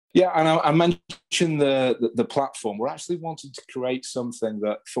Yeah, and I mentioned the platform. We're actually wanting to create something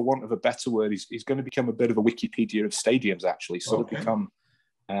that, for want of a better word, is going to become a bit of a Wikipedia of stadiums, actually, sort of become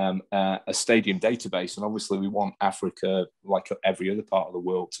a stadium database. And obviously we want Africa, like every other part of the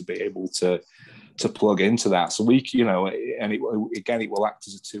world, to be able to plug into that. So we, and it will act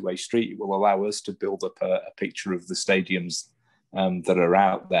as a two-way street. It will allow us to build up a picture of the stadiums that are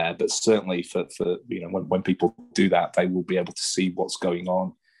out there. But certainly for when people do that, they will be able to see what's going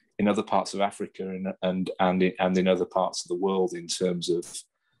on in other parts of Africa and in other parts of the world in terms of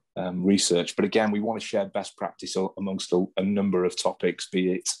research. But again, we want to share best practice amongst a number of topics,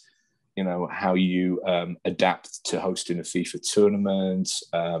 be it how you adapt to hosting a FIFA tournament,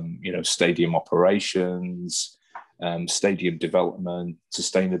 stadium operations, stadium development,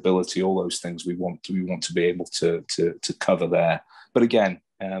 sustainability, all those things we want to be able to cover there. But again,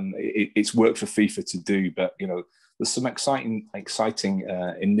 it's work for FIFA to do. But there's some exciting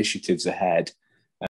initiatives ahead.